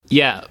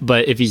Yeah,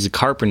 but if he's a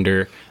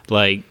carpenter,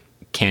 like,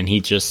 can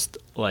he just,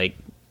 like,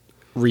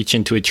 reach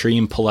into a tree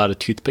and pull out a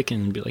toothpick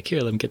and be like,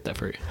 here, let me get that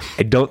for you?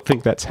 I don't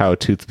think that's how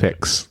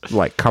toothpicks,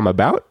 like, come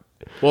about.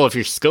 Well, if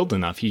you're skilled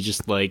enough, you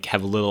just, like,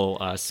 have a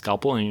little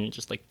scalpel and you're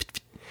just, like...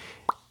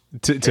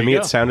 To me,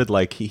 it sounded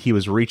like he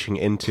was reaching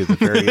into the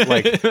very,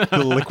 like,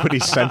 the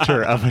liquidy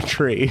center of a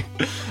tree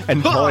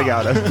and pulling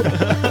out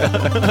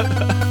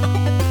a...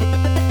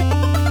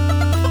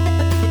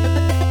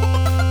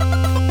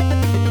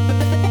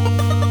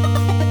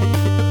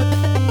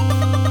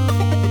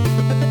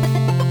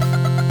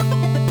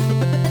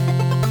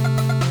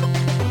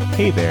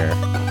 Hey there.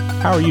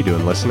 How are you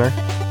doing, listener?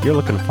 You're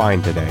looking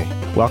fine today.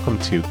 Welcome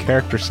to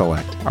Character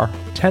Select, our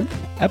 10th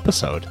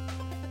episode.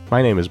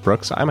 My name is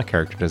Brooks. I'm a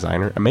character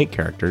designer. I make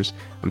characters.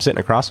 I'm sitting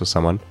across with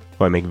someone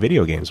who I make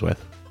video games with.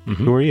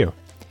 Mm-hmm. Who are you?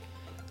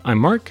 I'm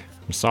Mark.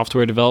 I'm a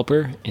software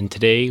developer, and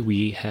today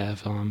we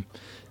have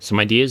some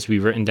ideas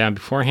we've written down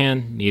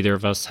beforehand. Neither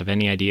of us have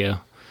any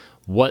idea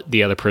what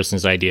the other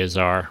person's ideas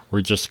are.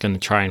 We're just going to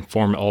try and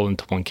form it all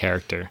into one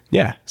character.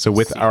 Yeah, so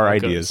with our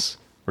ideas,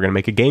 we're going to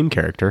make a game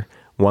character,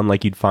 one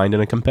like you'd find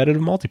in a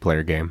competitive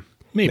multiplayer game.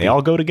 Maybe. They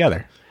all go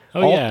together.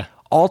 Oh, yeah.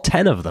 All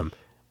 10 of them.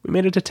 We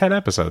made it to 10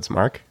 episodes,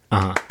 Mark.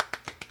 Uh-huh.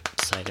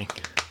 Exciting.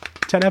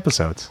 10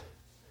 episodes.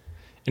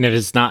 And if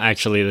it's not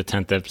actually the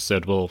 10th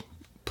episode, we'll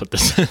put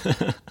this...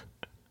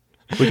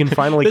 We can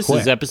finally This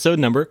quit. is episode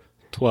number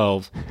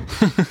 12.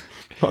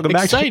 Welcome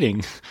back.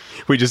 Exciting.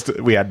 We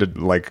had to,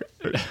 like,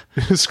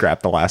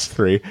 scrap the last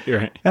 3.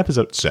 You're right.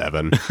 Episode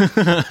 7.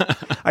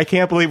 I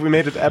can't believe we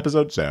made it to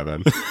episode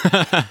 7.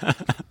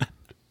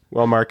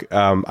 Well, Mark,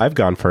 I've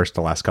gone first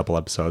the last couple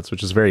episodes,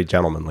 which is very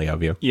gentlemanly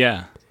of you.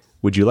 Yeah.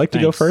 Would you like to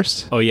go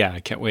first? Oh, yeah. I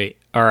can't wait.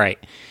 All right.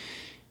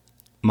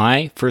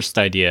 My first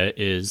idea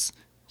is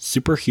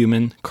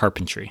superhuman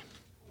carpentry.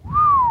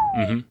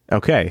 Mm-hmm.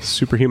 Okay,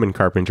 superhuman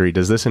carpentry.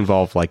 Does this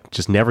involve, like,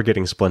 just never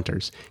getting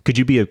splinters? Could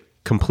you be a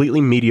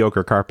completely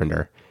mediocre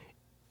carpenter,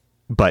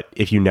 but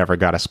if you never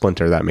got a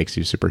splinter, that makes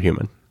you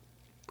superhuman?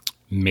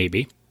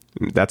 Maybe.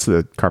 That's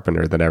the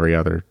carpenter that every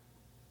other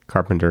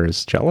carpenter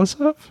is jealous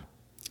of?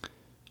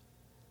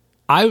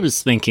 I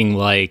was thinking,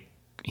 like,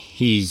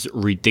 he's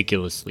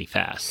ridiculously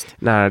fast.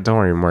 Nah,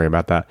 don't even worry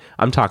about that.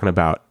 I'm talking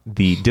about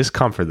the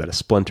discomfort that a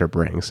splinter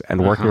brings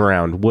and working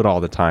around wood all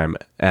the time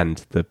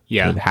and the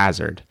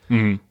hazard.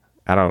 Mm-hmm.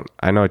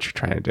 I know what you're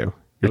trying to do.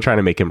 You're trying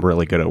to make him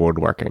really good at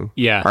woodworking.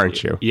 Yeah.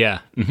 Aren't you? Yeah.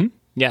 Mm-hmm.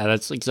 Yeah,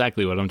 that's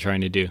exactly what I'm trying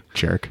to do.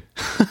 Jerk.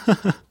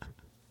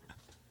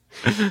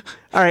 All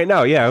right,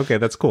 no, yeah, okay,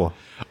 that's cool.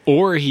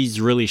 Or he's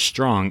really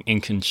strong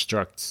and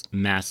constructs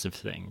massive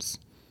things.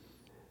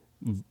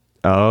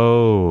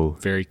 Oh.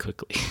 Very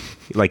quickly.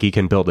 Like he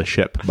can build a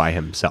ship by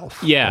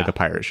himself. Yeah. Like a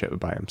pirate ship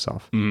by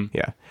himself. Mm-hmm.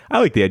 Yeah. I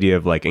like the idea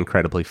of, like,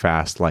 incredibly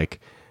fast, like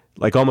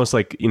almost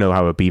like, you know,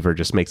 how a beaver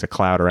just makes a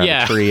cloud around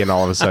a tree and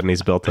all of a sudden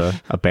he's built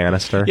a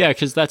banister. Yeah,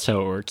 because that's how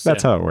it works.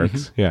 That's how it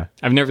works. Mm-hmm. Yeah.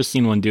 I've never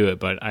seen one do it,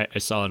 but I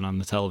saw it on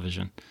the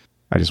television.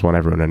 I just want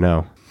everyone to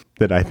know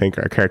that I think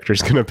our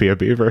character's going to be a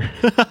beaver.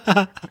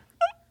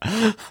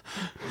 It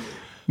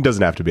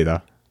doesn't have to be,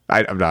 though.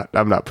 I'm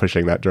not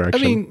pushing that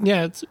direction. I mean,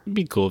 yeah, it'd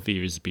be cool if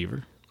he was a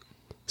beaver.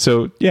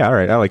 So, yeah, all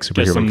right. I like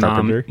superhuman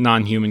carpentry.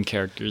 Non-human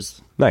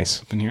characters.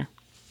 Nice. Up in here.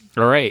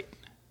 All right.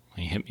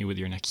 You hit me with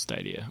your next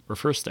idea, or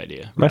first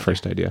idea. My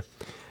first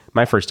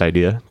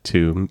idea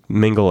to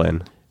mingle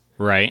in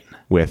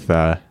with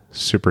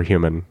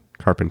superhuman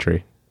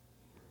carpentry.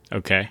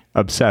 Okay.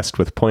 Obsessed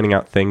with pointing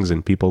out things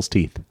in people's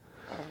teeth.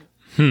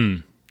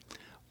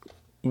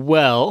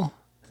 Well.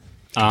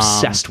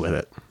 Obsessed with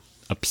it.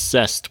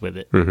 Obsessed with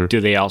it. Mm-hmm.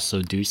 Do they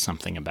also do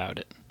something about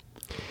it?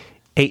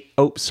 Hey,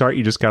 oh, sorry,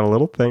 you just got a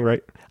little thing,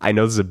 right? I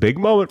know this is a big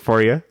moment for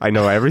you. I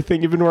know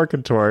everything you've been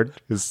working toward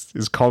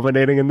is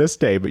culminating in this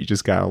day, but you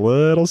just got a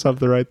little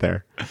something right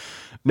there.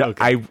 No,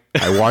 okay.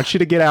 I want you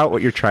to get out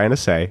what you're trying to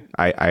say.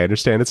 I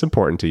understand it's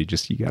important to you.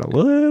 You got a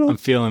little... I'm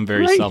feeling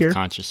very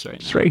self-conscious right now.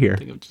 Just right here. I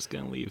think I'm just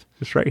going to leave.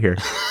 Just right here.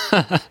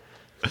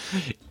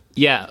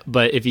 Yeah,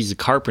 but if he's a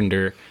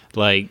carpenter,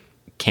 like,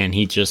 can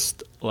he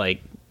just,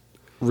 like,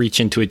 reach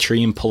into a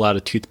tree and pull out a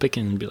toothpick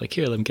and be like,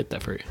 here, let me get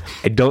that for you?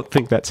 I don't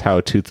think that's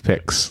how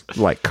toothpicks,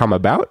 like, come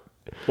about.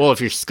 Well,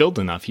 if you're skilled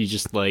enough, you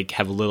just, like,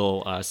 have a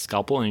little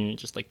scalpel and you're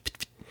just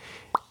like...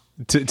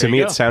 To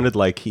me, it sounded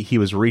like he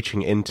was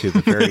reaching into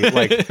the very,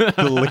 like,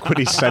 the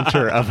liquidy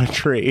center of a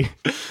tree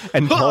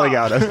and pulling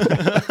out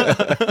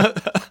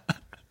a...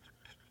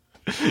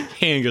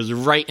 Hand goes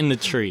right in the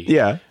tree.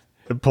 Yeah.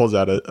 It pulls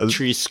out a...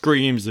 Tree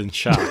screams in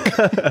shock.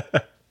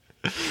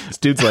 This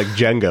dude's like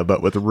Jenga,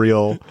 but with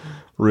real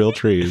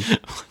trees.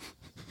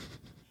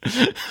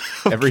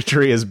 Every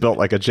tree is built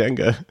like a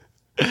Jenga.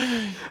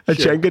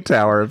 Jenga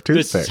tower of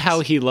toothpicks. This is how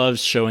he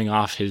loves showing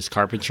off his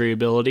carpentry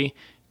ability,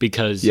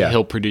 because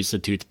he'll produce a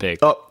toothpick.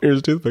 Oh, here's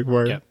a toothpick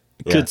for you.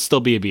 Yeah. Could still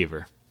be a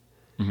beaver.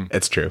 Mm-hmm.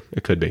 It's true.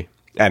 It could be.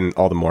 And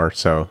all the more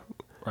so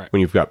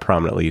when you've got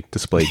prominently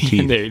displayed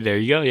teeth. There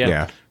you go.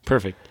 Yeah.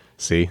 Perfect.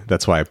 See,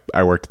 that's why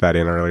I worked that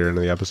in earlier in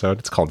the episode.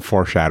 It's called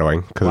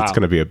foreshadowing, because it's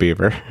going to be a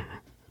beaver.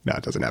 No,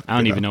 it doesn't have to I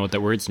don't be, even though. know what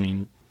that words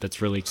mean.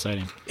 That's really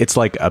exciting. It's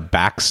like a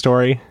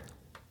backstory,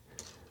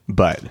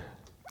 but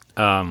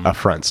a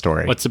front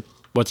story. What's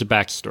a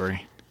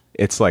backstory?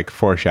 It's like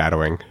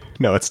foreshadowing.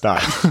 No, it's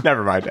not.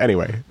 Never mind.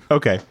 Anyway,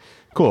 okay,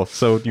 cool.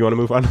 So do you want to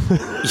move on?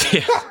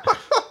 Yeah.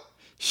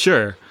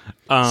 Sure.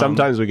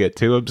 Sometimes we get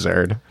too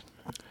absurd.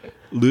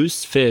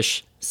 Loose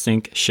fish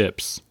sink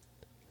ships.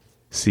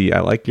 See, I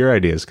like your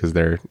ideas because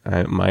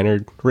mine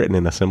are written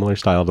in a similar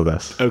style to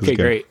this. This is Okay,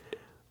 good. great.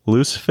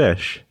 Loose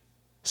fish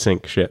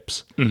sink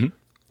ships. Mm-hmm.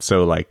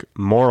 So, like,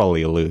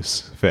 morally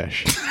loose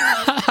fish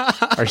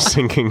are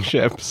sinking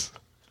ships.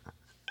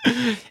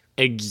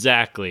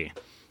 Exactly.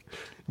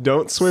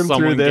 Don't swim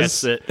Someone through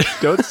this. gets it.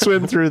 Don't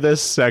swim through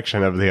this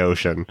section of the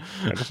ocean.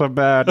 It's a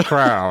bad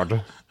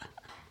crowd.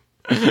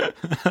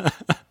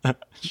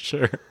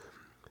 Sure.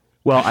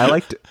 Well, I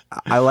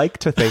like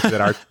to think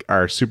that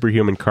our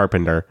superhuman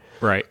carpenter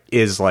Right.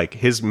 is like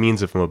his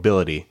means of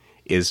mobility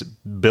is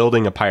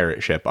building a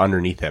pirate ship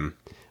underneath him,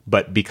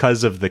 but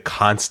because of the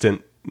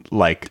constant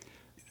like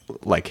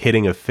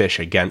hitting of fish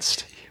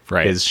against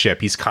Right. his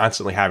ship, he's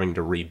constantly having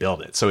to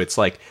rebuild it. So it's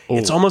like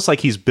it's almost like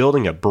he's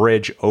building a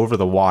bridge over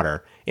the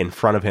water in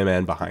front of him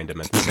and behind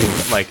him at the same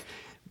time. Like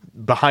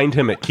behind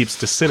him, it keeps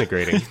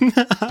disintegrating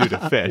due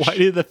to fish. Why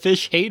do the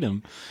fish hate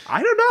him?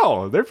 I don't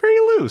know. They're very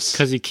loose.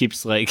 Because he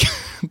keeps like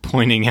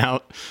pointing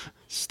out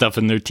stuff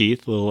in their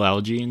teeth, little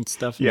algae and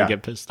stuff, and Yeah. they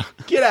get pissed off.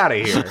 Get out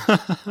of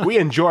here. We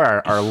enjoy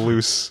our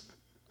loose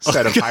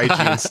set of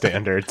hygiene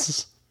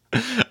standards.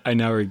 I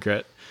now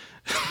regret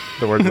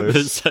The word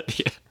loose.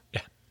 this. Yeah.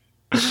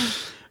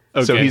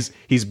 Okay. So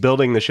he's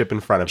building the ship in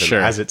front of him Sure.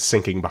 as it's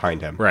sinking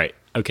behind him. right.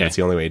 Okay. That's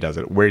the only way he does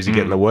it. Where's he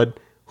getting the wood?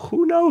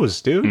 Who knows,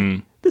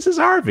 dude? This is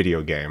our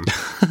video game.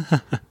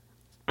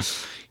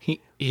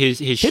 His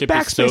Hit ship is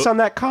backspace so. on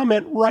that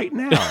comment right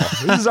now.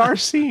 This is our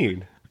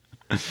scene.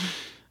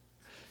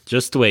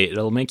 Just wait.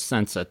 It'll make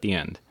sense at the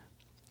end.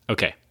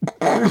 Okay.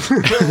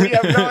 We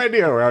have no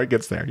idea how it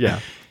gets there. Yeah.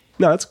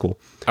 No, that's cool.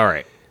 All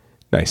right.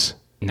 Nice.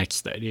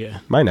 Next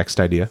idea. My next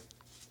idea.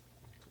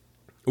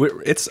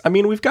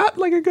 We've got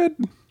like a good...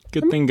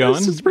 Good thing going.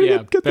 It's a pretty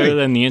Yeah. good Better thing.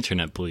 than the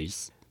internet,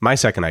 please. My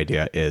second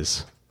idea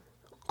is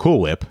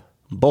Cool Whip,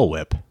 Bull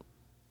Whip.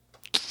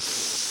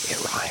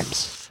 It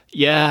rhymes.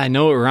 Yeah, I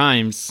know it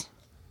rhymes.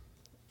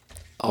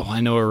 Oh, I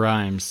know it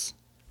rhymes.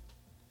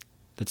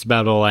 That's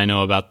about all I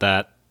know about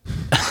that.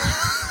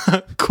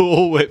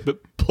 Cool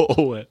whip,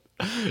 bull whip.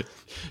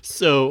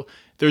 So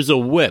there's a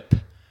whip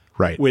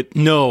Right. with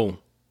no.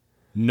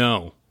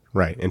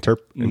 Right.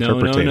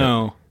 Interpretate it.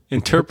 No.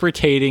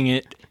 Interpreting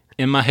it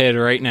in my head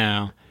right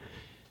now.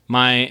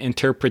 My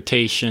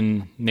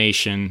interpretation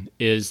nation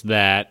is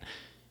that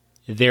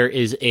there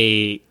is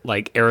a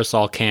like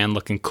aerosol can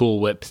looking Cool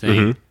Whip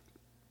thing,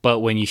 but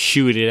when you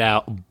shoot it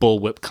out, Bull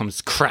Whip comes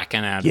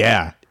cracking out.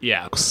 Yeah.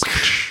 Yeah.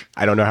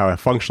 I don't know how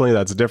functionally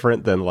that's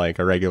different than like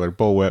a regular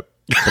Bull Whip,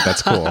 but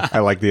that's cool. I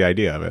like the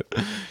idea of it.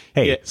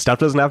 Hey, Yeah. stuff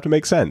doesn't have to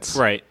make sense.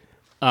 Right.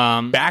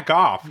 Back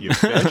off, you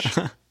fish.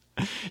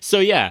 So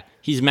yeah,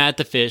 he's mad at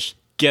the fish.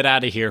 Get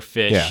out of here,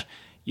 fish. Yeah.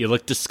 You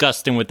look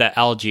disgusting with that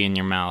algae in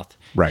your mouth.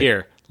 Right.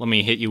 Here, let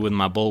me hit you with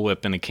my Bull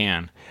Whip in a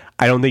can.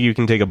 I don't think you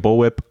can take a Bull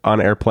Whip on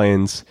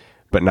airplanes,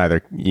 but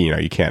neither,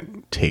 you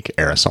can't take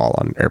aerosol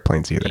on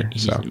airplanes either.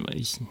 He's not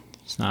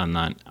on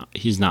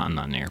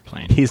an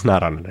airplane. He's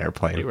not on an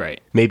airplane. Right.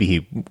 Maybe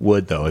he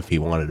would, though, if he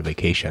wanted a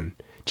vacation,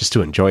 just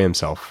to enjoy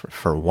himself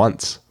for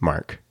once,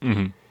 Mark.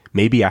 Mm-hmm.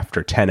 Maybe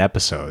after 10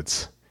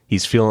 episodes,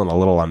 he's feeling a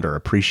little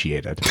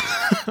underappreciated.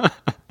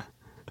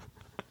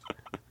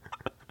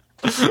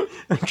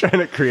 I'm trying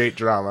to create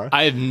drama.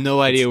 I have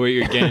no idea where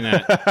you're getting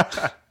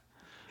at.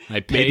 I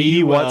pay Maybe he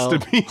you wants well.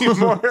 to be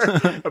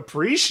more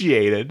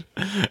appreciated.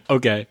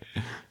 Okay.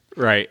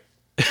 Right.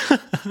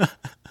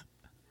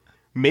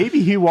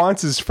 Maybe he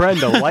wants his friend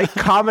to like,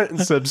 comment,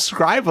 and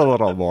subscribe a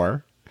little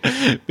more.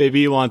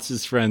 Maybe he wants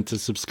his friend to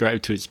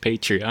subscribe to his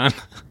Patreon.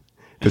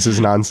 This is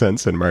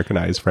nonsense, and Mark and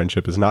I's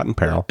friendship is not in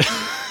peril.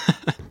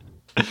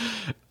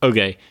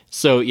 Okay.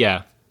 So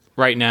yeah,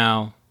 right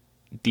now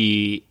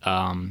the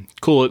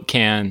Cool Whip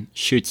can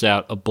shoots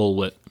out a Bull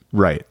Whip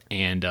Right.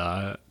 and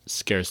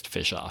scares the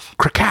fish off.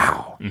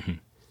 Krakow. Mm-hmm.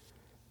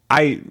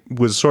 I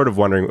was sort of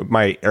wondering,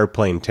 my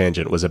airplane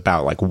tangent was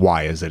about, like,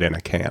 why is it in a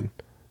can?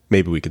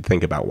 Maybe we could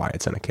think about why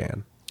it's in a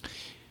can.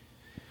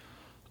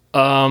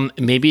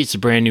 Maybe it's a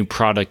brand new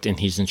product and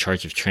he's in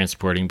charge of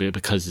transporting, but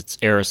because it's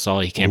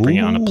aerosol, he can't bring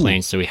it on a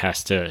plane, so he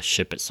has to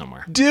ship it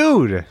somewhere.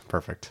 Dude!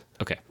 Perfect.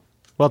 Okay,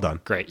 Well done.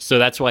 great. So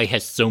that's why he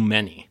has so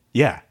many,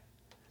 Yeah.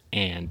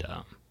 and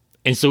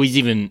so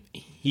he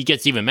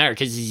gets even madder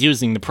because he's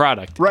using the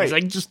product. Right. He's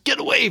like, just get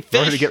away, In fish!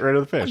 order to get rid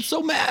of the I'm fish.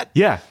 so mad.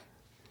 Yeah.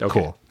 Okay,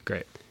 Cool.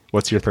 great.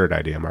 What's your third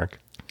idea, Mark?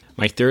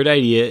 My third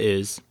idea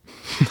is,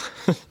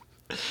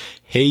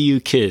 hey, you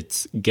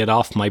kids, get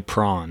off my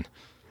prawn.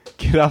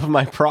 Get off of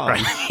my prawn.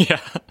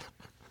 Yeah.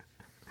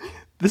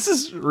 This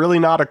is really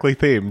nautically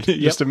themed,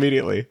 just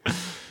immediately.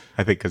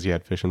 I think because you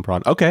had fish and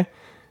prawn. Okay.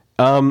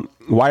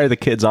 Why are the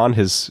kids on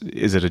his...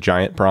 Is it a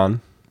giant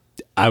prawn?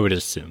 I would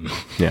assume.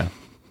 Yeah.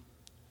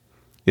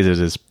 Is it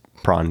his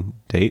prawn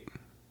date?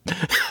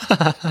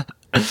 I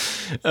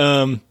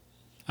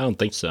don't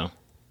think so.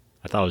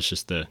 I thought it was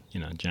just a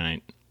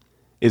giant.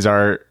 Is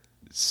our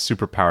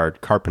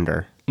superpowered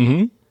carpenter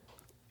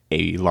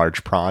a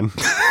large prawn?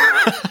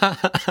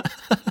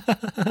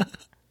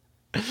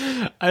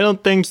 I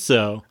don't think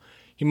so.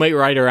 He might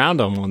ride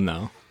around on one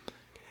though.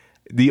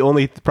 The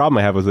only problem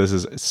I have with this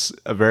is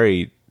a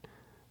very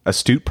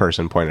astute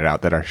person pointed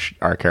out that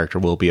our character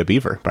will be a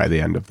beaver by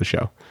the end of the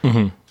show.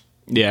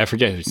 Yeah, I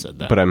forget who said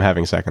that. But I'm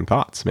having second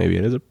thoughts. Maybe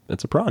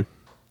it's a prawn.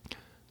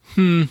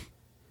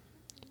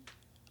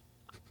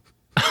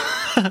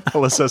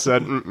 Alyssa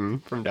said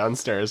from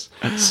downstairs.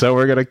 So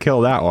we're gonna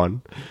kill that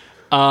one.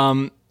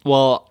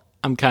 Well,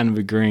 I'm kind of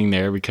agreeing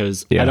there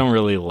because Yeah. I don't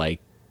really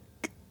like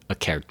a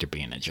character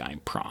being a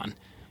giant prawn.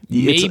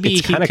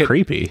 It's kind of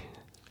creepy.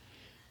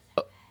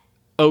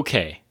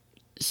 Okay,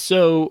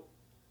 so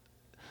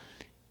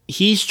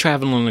he's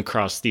traveling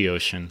across the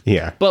ocean.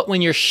 Yeah. But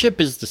when your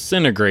ship is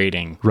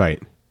disintegrating,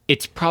 Right.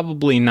 it's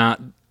probably not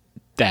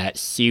that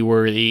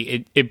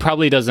seaworthy. It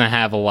probably doesn't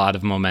have a lot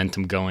of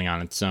momentum going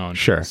on its own.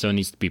 Sure. So it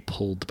needs to be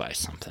pulled by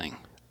something.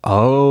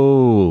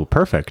 Oh,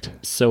 perfect.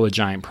 So a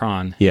giant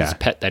prawn Yeah. is a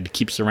pet that he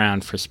keeps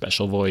around for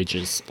special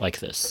voyages like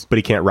this. But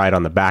he can't ride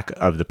on the back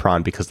of the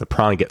prawn because the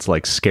prawn gets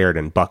like scared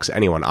and bucks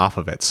anyone off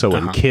of it. So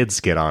when kids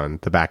get on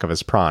the back of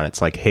his prawn,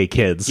 it's like, hey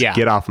kids, Yeah.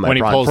 get off my When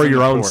he prawn pulls for in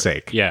your the own port.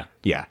 sake. Yeah.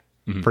 Yeah.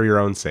 For your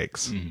own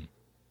sakes.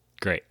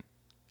 Great.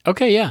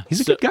 Okay, yeah. He's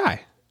a good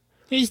guy.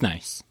 He's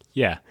nice.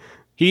 Yeah.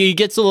 He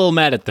gets a little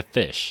mad at the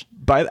fish.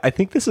 But I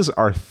think this is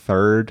our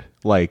third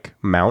like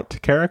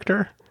mount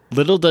character.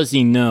 Little does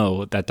he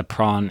know that the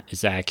prawn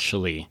is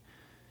actually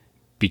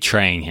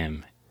betraying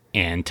him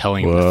and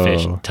telling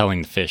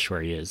the fish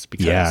where he is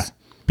because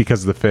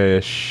Because the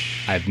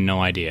fish. I have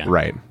no idea.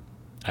 Right.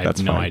 I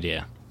have no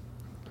idea.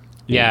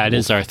 Yeah, it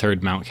is our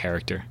third mount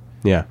character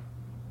Yeah.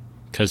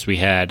 because we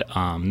had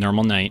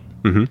Normal Knight,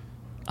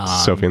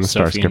 Sophie and the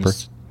Star Sophie and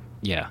Skipper.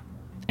 yeah,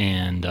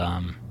 and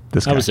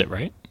This that guy. was it,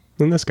 right?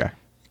 And this guy.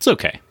 It's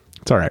okay.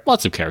 It's all right.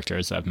 Lots of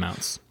characters have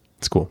mounts.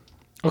 It's cool.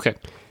 Okay,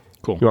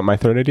 cool. You want my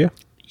third idea?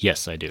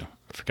 Yes, I do.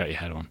 I forgot you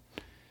had one.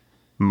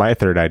 My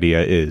third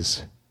idea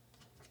is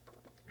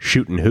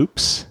shooting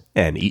hoops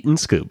and eating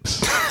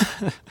scoops.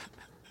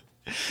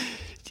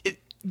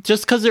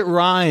 Just because it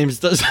rhymes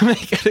doesn't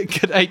make it a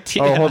good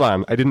idea. Oh, hold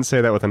on. I didn't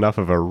say that with enough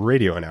of a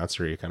radio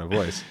announcer kind of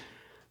voice.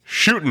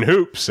 Shooting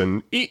hoops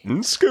and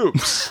eating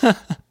scoops.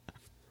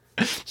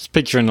 Just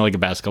picturing like a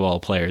basketball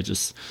player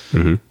just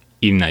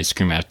eating ice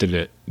cream after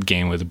the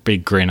game with a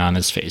big grin on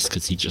his face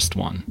because he just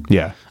won.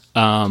 Yeah.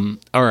 All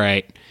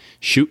right.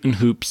 Shooting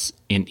hoops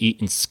and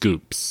eating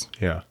scoops.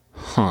 Yeah.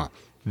 Huh.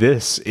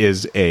 This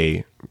is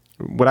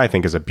what I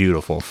think is a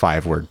beautiful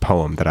 5-word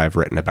poem that I've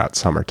written about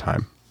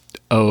summertime.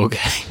 Oh,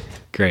 okay.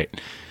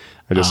 Great.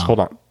 I just, hold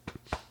on.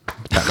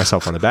 Pat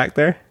myself on the back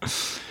there.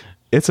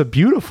 It's a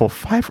beautiful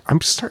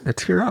I'm starting to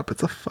tear up.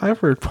 It's a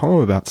 5-word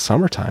poem about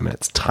summertime, and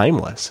it's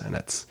timeless, and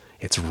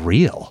it's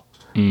real.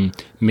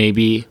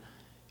 Maybe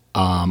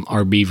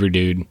our beaver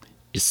dude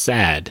is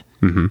sad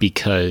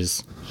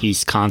because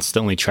he's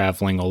constantly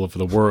traveling all over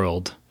the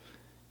world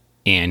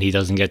and he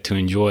doesn't get to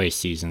enjoy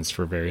seasons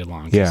for very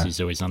long because Yeah. he's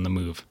always on the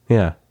move.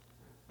 Yeah.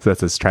 So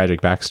that's his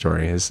tragic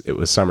backstory. It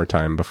was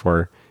summertime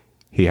before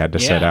he had to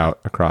set Yeah. out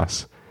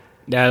across.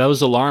 Yeah, that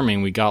was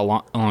alarming. We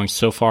got along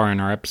so far in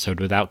our episode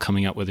without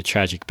coming up with a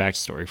tragic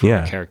backstory for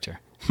our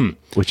character.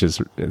 Which is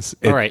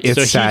All right, it's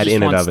so he sad just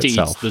in and wants of to eat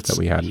itself that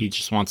we had. He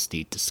just wants to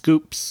eat the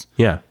scoops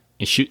Yeah.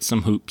 and shoot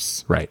some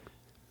hoops, Right.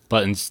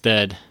 but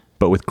instead,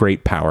 But with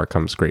great power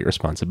comes great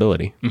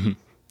responsibility.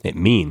 It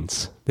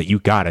means that you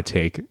got to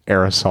take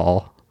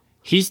aerosol.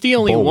 he's the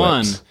only Bullwhips.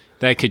 one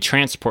that could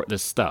transport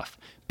this stuff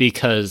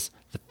because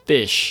the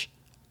fish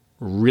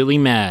really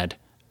mad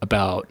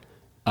about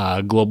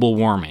global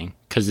warming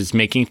because it's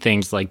making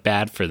things like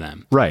bad for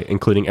them. Right,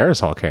 including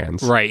aerosol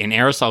cans. Right, and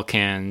aerosol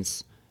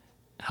cans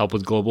help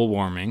with global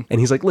warming. And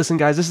he's like, listen,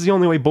 guys, this is the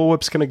only way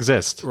bullwhips can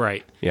exist.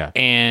 Right. Yeah.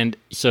 And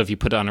so if you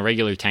put it on a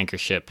regular tanker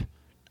ship,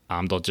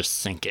 they'll just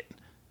sink it.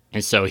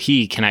 And so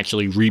he can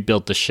actually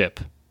rebuild the ship.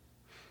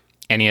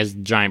 And he has a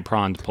giant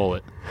prawn to pull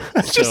it.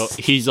 So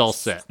he's all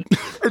set.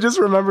 I just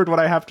remembered what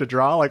I have to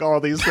draw, like all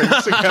these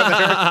things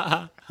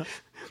together.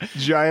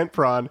 Giant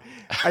prawn.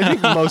 I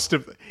think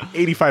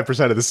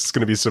 85% of this is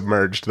going to be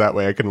submerged. That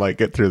way I can like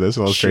get through this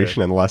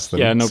illustration in less than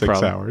Yeah, no 6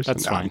 problem. hours.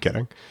 That's No, fine. I'm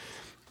kidding.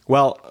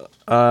 Well,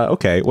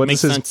 okay. What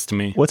Makes is sense to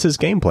me. What's his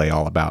gameplay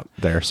all about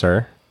there,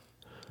 sir?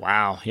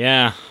 Wow.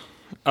 Yeah.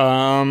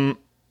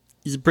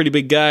 He's a pretty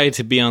big guy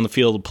to be on the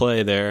field of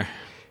play there.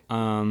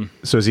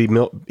 So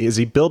is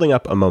he building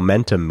up a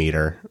momentum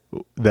meter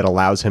that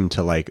allows him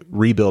to like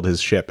rebuild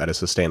his ship at a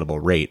sustainable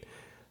rate?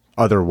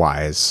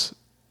 Otherwise,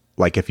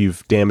 like if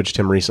you've damaged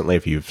him recently,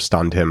 if you've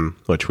stunned him,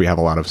 which we have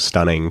a lot of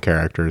stunning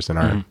characters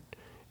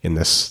in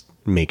this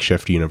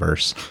makeshift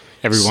universe.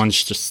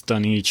 Everyone's just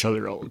stunning each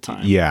other all the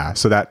time. Yeah,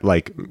 so that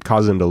like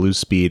causes him to lose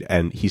speed,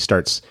 and he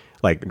starts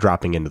like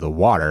dropping into the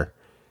water,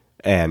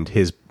 and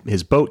his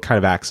his boat kind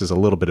of acts as a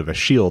little bit of a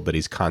shield that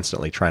he's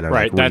constantly trying to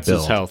Right, like, that's his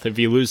rebuild. health. If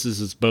he loses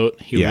his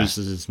boat, he Yeah.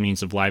 loses his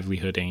means of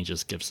livelihood, and he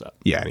just gives up.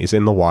 Yeah, and he's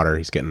in the water.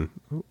 He's getting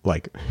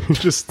like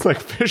just like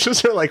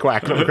fishes are like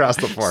whacking him across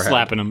the forehead,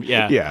 Slapping him,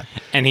 yeah. Yeah.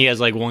 And he has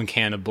like one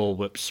can of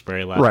bullwhip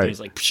spray left. Right. And he's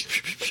like, psh,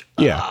 psh, psh, psh.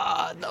 Yeah.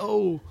 Ah,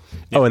 no.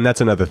 Oh, and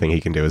that's another thing he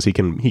can do is he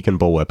can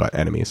bullwhip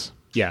enemies.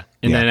 Yeah.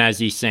 And Yeah. then as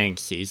he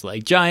sinks, he's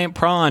like, giant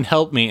prawn,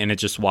 help me. And it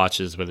just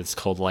watches with its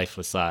cold,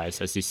 lifeless eyes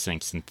as he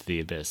sinks into the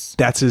abyss.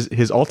 That's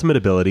his ultimate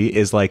ability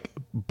is like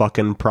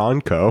bucking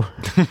Pronko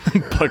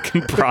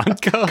Fucking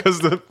Bronco. because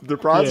the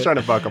prawn's trying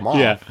to buck him off.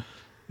 Yeah.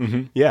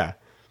 Yeah.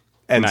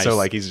 And so Nice.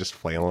 like he's just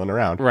flailing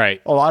around.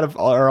 Right. A lot of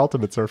our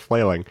ultimates are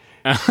flailing.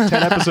 10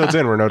 episodes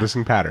in, we're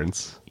noticing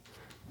patterns.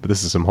 But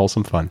this is some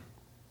wholesome fun.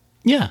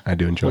 Yeah. I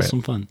do enjoy it.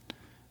 Some fun.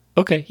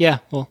 Okay. Yeah.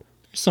 Well,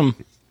 there's some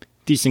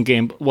decent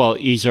game. Well,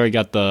 he's already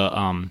got the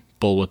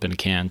bullwhip in a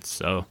can.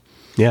 So,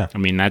 Yeah. I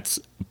mean, that's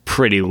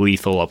pretty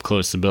lethal up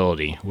close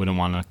ability. Wouldn't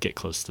want to get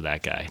close to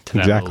that guy, to that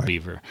Exactly. little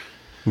beaver.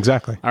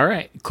 Exactly. All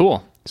right.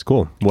 Cool. It's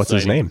cool. What's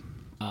his Exciting.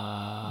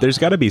 name? There's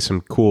got to be some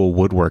cool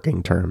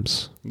woodworking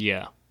terms.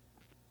 Yeah.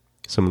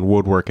 Some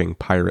woodworking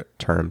pirate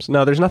terms.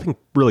 No, there's nothing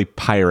really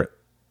pirate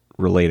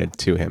related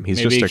to him. He's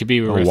Maybe just it could be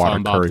a riff water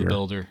on Bob the courier.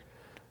 Builder.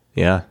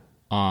 Yeah.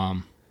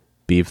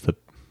 Beef the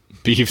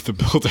Beef the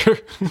Builder.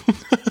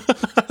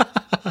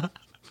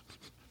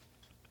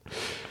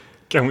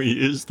 Can we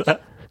use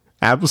that?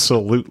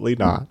 Absolutely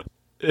not.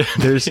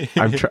 There's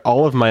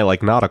all of my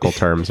like nautical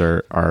terms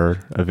are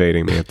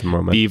evading me at the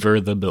moment. Beaver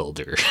the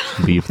Builder.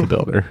 Beef the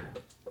builder.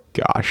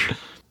 Gosh.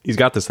 He's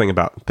got this thing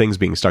about things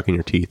being stuck in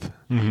your teeth.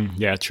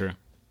 Yeah, true.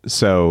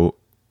 So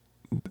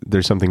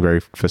there's something very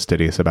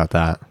fastidious about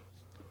that.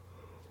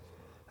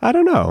 I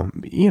don't know.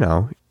 You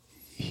know,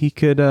 he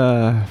could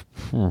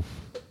well,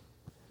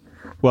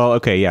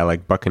 okay, yeah,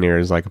 like Buccaneer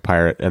is like a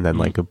pirate and then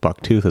like a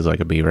Bucktooth is like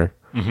a beaver.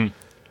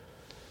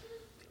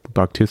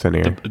 Bucktooth and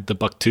ear. The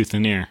Bucktooth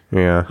and Ear.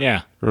 Yeah.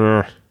 Yeah.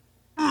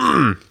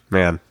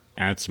 Man,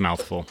 That's a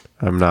mouthful.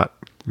 I'm not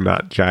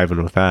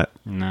jiving with that.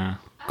 Nah.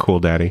 Cool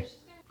daddy.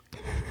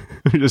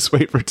 Just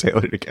wait for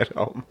Taylor to get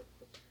home.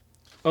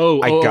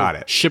 Oh, I got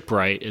it.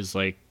 Shipwright is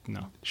like,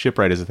 no.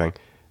 Shipwright is a thing.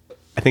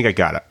 I think I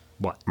got it,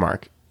 What?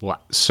 Mark.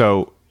 What?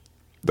 So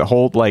the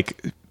whole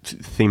like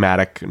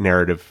thematic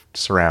narrative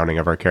surrounding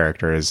of our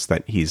character is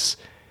that he's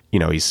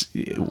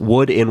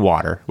wood in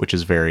water, which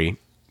is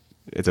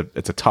it's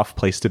a tough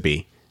place to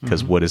be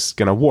because wood is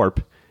gonna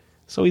warp.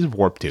 So he's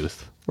Warp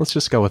Tooth. Let's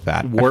just go with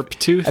that. Warp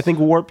Tooth? I think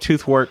Warp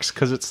Tooth works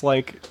because it's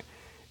like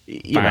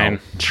Fine.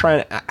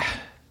 trying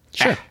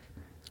Sure.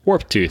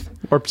 Warp Tooth.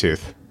 Warp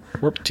Tooth.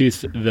 Warp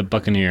Tooth the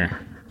Buccaneer.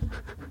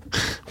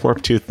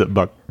 Warp Tooth the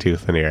buck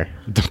tooth and ear.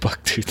 The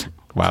Bucktooth.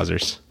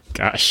 Wowzers.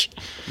 Gosh.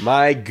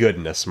 My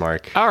goodness,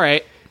 Mark. All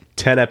right.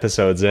 10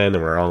 episodes in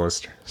and we're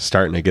almost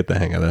starting to get the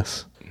hang of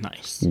this.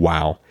 Nice.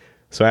 Wow.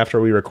 So after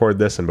we record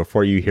this and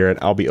before you hear it,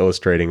 I'll be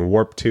illustrating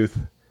Warp Tooth,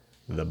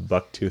 the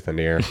Bucktooth and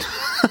ear.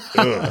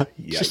 Ugh,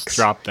 Just yikes.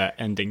 drop that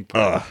ending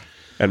part.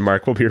 And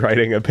Mark will be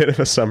writing a bit of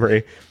a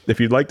summary. If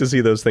you'd like to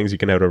see those things, you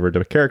can head over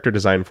to Character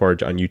Design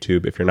Forge on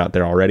YouTube if you're not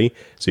there already,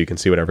 so you can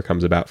see whatever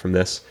comes about from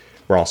this.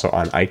 We're also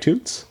on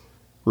iTunes.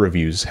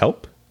 Reviews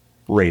help.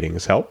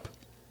 Ratings help.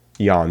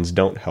 Yawns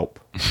don't help.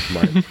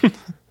 Mark.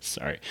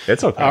 Sorry.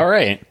 It's okay. All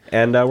right.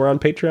 And we're on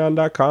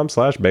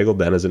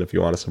patreon.com/bageldenizen if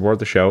you want to support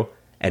the show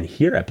and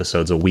hear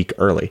episodes a week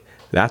early.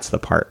 That's the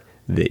part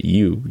that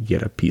you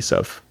get a piece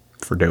of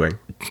for doing.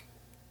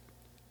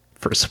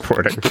 For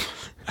supporting.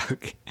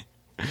 Okay.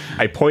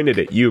 I pointed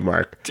at you,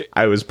 Mark.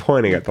 I was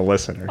pointing at the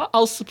listener.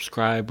 I'll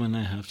subscribe when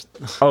I have,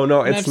 Oh, no,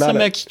 when I it's have not.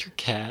 some extra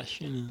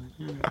cash.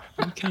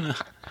 I'm kind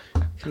of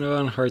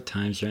on hard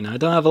times right now. I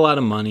don't have a lot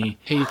of money.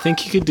 Hey, you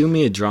think you could do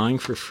me a drawing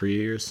for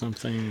free or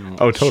something?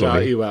 I'll Oh, totally.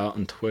 shout you out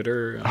on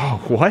Twitter.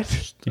 Oh,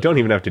 what? You don't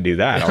even have to do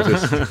that. I'll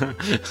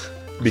just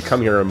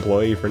become your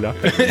employee for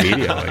nothing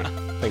immediately.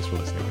 Thanks for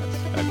listening,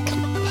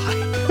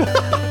 guys.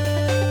 Bye.